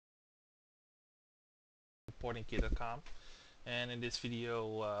Portingkit.com, and in this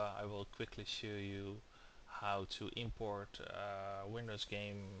video I will quickly show you how to import a Windows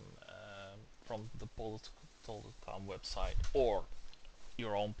game from the Portal.com website or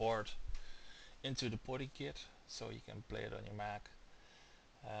your own port into the Portingkit so you can play it on your Mac.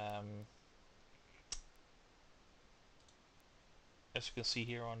 Um, as you can see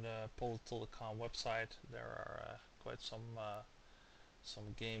here on the Portal.com website, there are quite some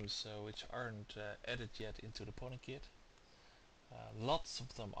games which aren't added yet into the Portingkit. Lots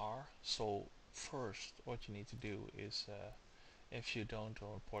of them are. So first, what you need to do is, if you don't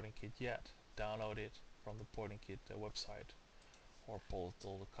own Portingkit yet, download it from the Portingkit website or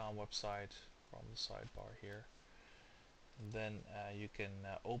Portal.com website from the sidebar here. And then you can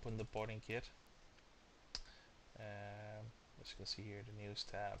open the Portingkit. As you can see here, the News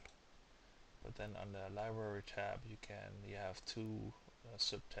tab. But then on the Library tab, you have two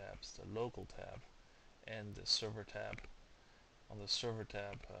sub tabs: the Local tab and the Server tab. On the Server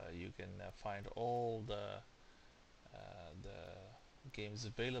tab, you can find all the games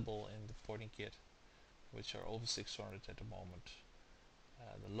available in the Portingkit, which are over 600 at the moment.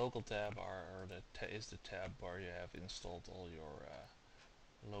 The Local tab is the tab where you have installed all your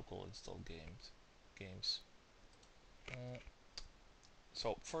local installed games.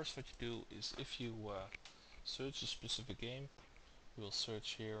 So first, what you do is, if you search a specific game, you will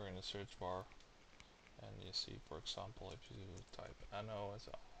search here in the search bar, and you see, for example, if you type Anno,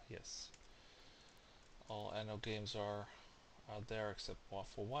 yes, all Anno games are there except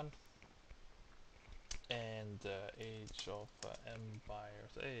for one, and Age of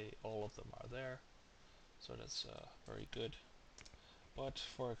Empires, all of them are there, so that's very good. But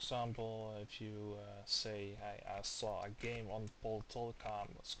for example, if you say, I saw a game on Portal.com,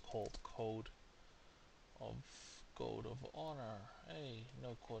 it's called of Code of Honor. Hey,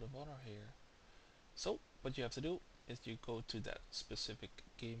 no Code of Honor here. So what you have to do is you go to that specific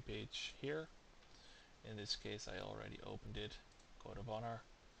game page here. In this case, I already opened it. Code of Honor.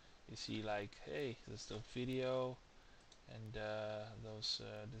 You see, like, hey, this is the video, and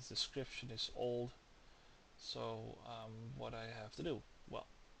this description is old. So what I have to do? Well,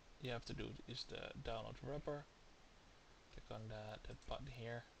 you have to do is the download wrapper. Click on that button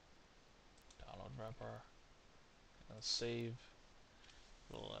here. Download wrapper. And save.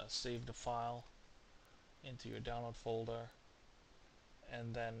 We'll save the file into your download folder,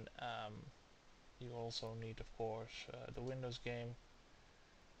 and then you also need, of course, the Windows game,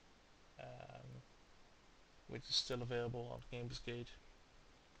 which is still available on GamesGate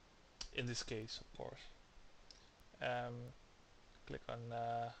in this case, of course. Click on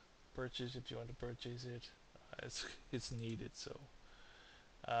purchase if you want to purchase it. It's needed, so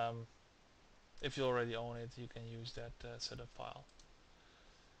if you already own it, you can use that setup file.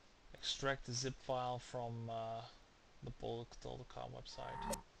 Extract the zip file from the Portal.com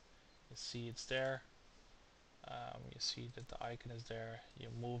website. You see it's there. You see that the icon is there. You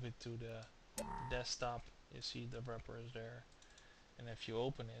move it to the desktop. You see the wrapper is there. And if you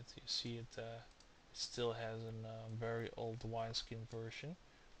open it, you see it still has a very old wineskin version,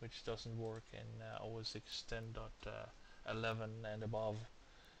 which doesn't work in OS X 10.11 and above.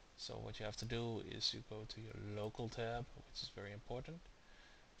 So what you have to do is you go to your local tab, which is very important,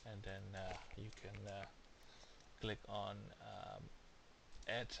 and then you can click on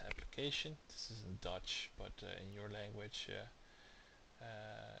add application. This is in Dutch, but in your language,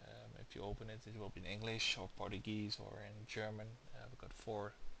 if you open it, it will be in English or Portuguese or in German. We've got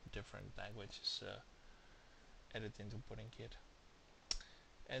 4 different languages added into Portingkit.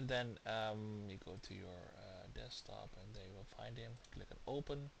 And then you go to your desktop, and there you will find him. Click on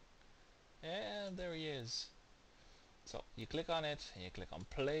open, and there he is. So you click on it, and you click on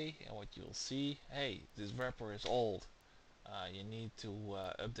play, and what you'll see, hey, this wrapper is old. You need to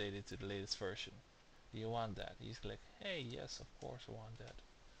update it to the latest version. Do you want that? You click, hey, yes, of course I want that.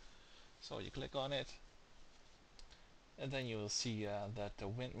 So you click on it, and then you will see that the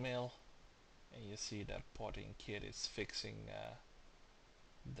windmill, and you see that Portingkit is fixing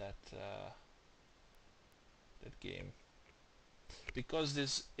that that game. Because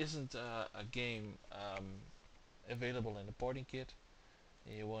this isn't a game available in the Portingkit,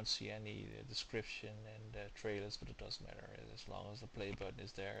 you won't see any description and trailers, but it doesn't matter. As long as the play button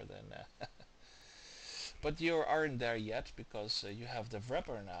is there, then but you aren't there yet, because you have the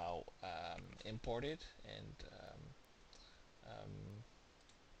wrapper now imported, and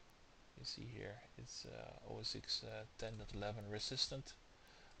you see here it's OS X 10.11 resistant,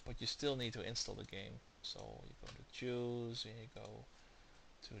 but you still need to install the game. So you go to choose, and you go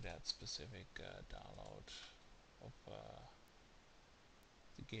to that specific download of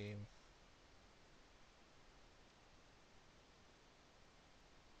the game.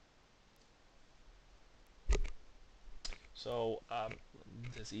 So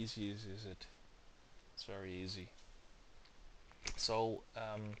as easy as is it? It's very easy. So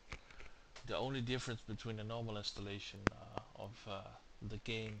the only difference between a normal installation of the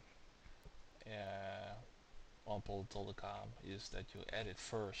game on Portingkit is that you add it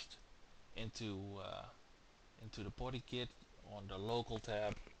first into into the Portingkit on the local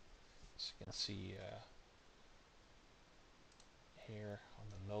tab. As you can see here on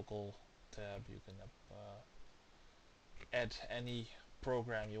the local tab, you can add any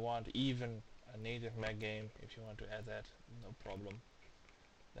program you want, even a native Mac game. If you want to add that, no problem.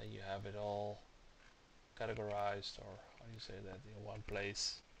 Then you have it all categorized, or how do you say that, in one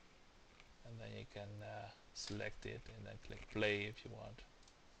place, and then you can select it and then click play if you want.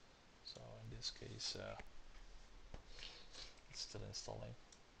 So in this case it's still installing.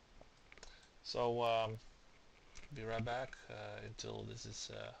 So be right back until this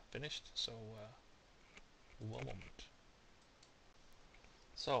is finished. So one moment.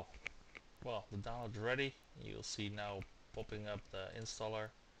 So well, the download is ready. You'll see now popping up the installer.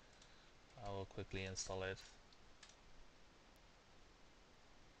 I will quickly install it.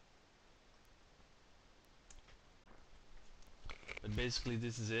 But basically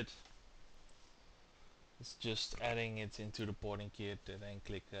this is it. It's just adding it into the Portingkit and then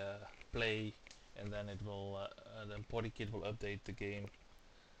click play, and then it will then Portingkit will update the game,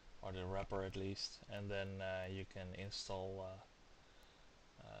 or the wrapper at least, and then you can install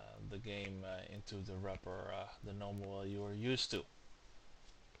the game into the wrapper the normal way you are used to,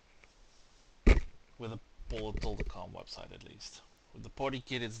 with a Portingkit.com website at least. With the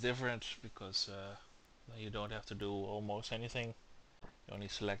Portingkit it's different because you don't have to do almost anything. You only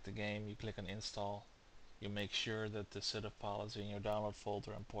select the game, you click on install, you make sure that the setup file is in your download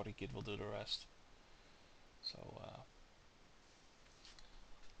folder, and Portingkit will do the rest. So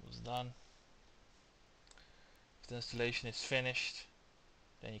it was done. If the installation is finished,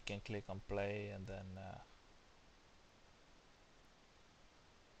 then you can click on play, and then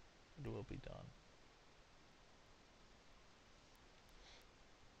it will be done.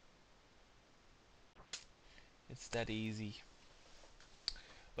 It's that easy.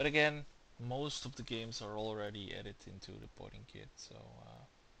 But again, most of the games are already added into the Portingkit, so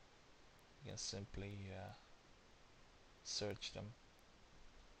you can simply search them.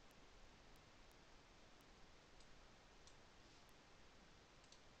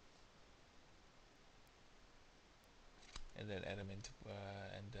 And then add them into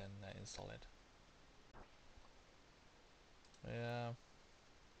and then install it. Yeah.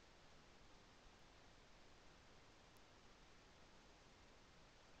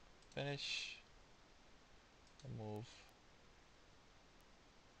 Finish. Remove.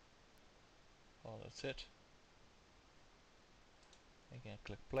 Oh, that's it. Again,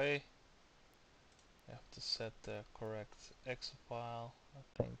 click play. You have to set the correct exe file.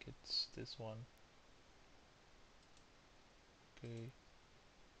 I think it's this one. Okay.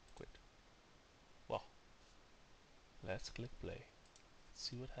 Quit. Well, let's click play.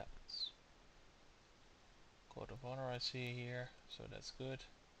 See what happens. Code of honor I see here, so that's good.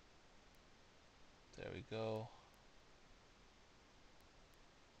 There we go.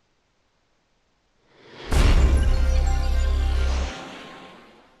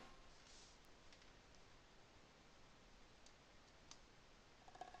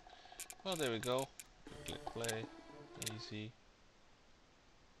 Well, there we go. Click play. Easy.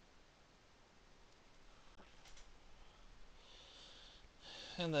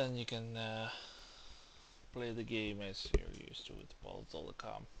 And then you can play the game as you're used to with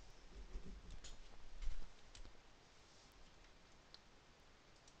Portingkit.com.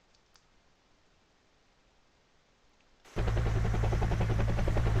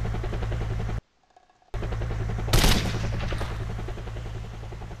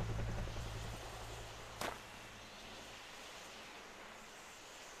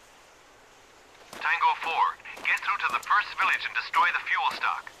 Tango 4, get through to the first village and destroy the fuel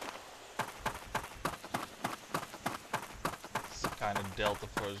stock. It's kind of Delta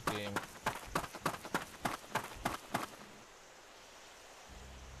Force game.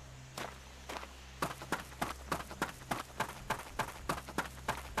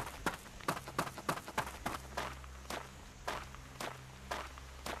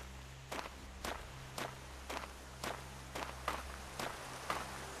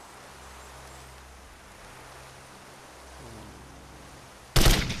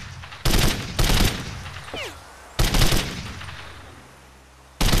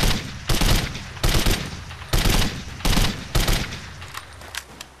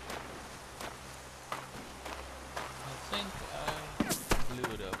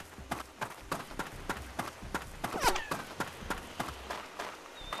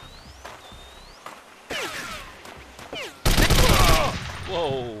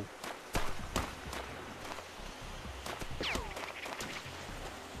 Whoa!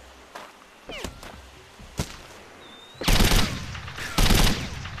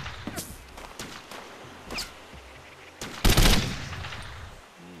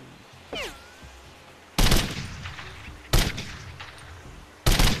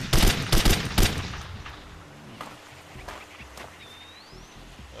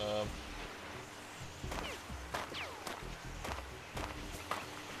 Um,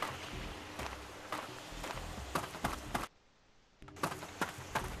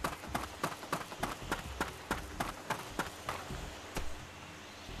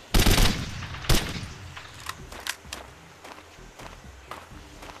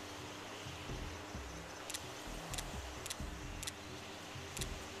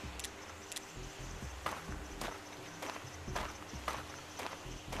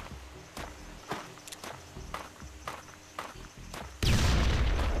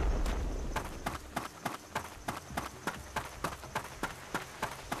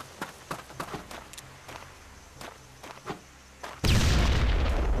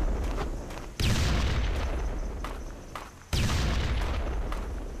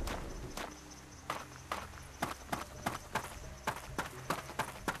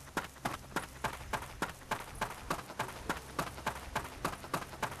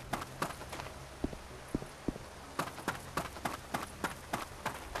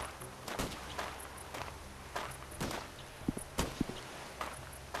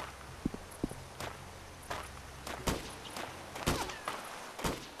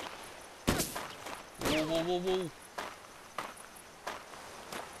 whoa, whoa, whoa, whoa!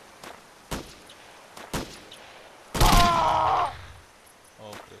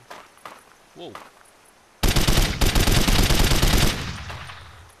 Okay. Whoa!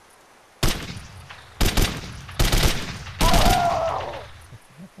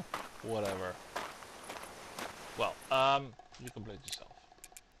 Whatever. Well, you can play it yourself.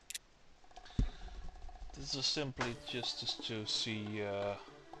 This is simply just to see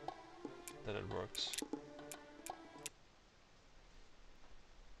that it works.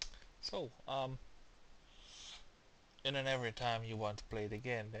 So, and then every time you want to play it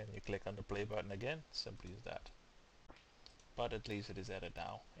again, then you click on the play button again. Simply as that. But at least it is added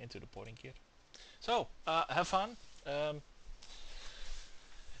now into the Portingkit. So, have fun. If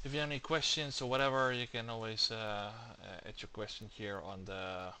you have any questions or whatever, you can always add your question here on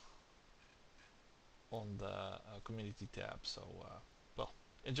the community tab. So, well,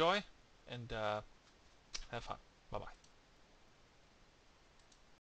 enjoy and have fun. Bye bye.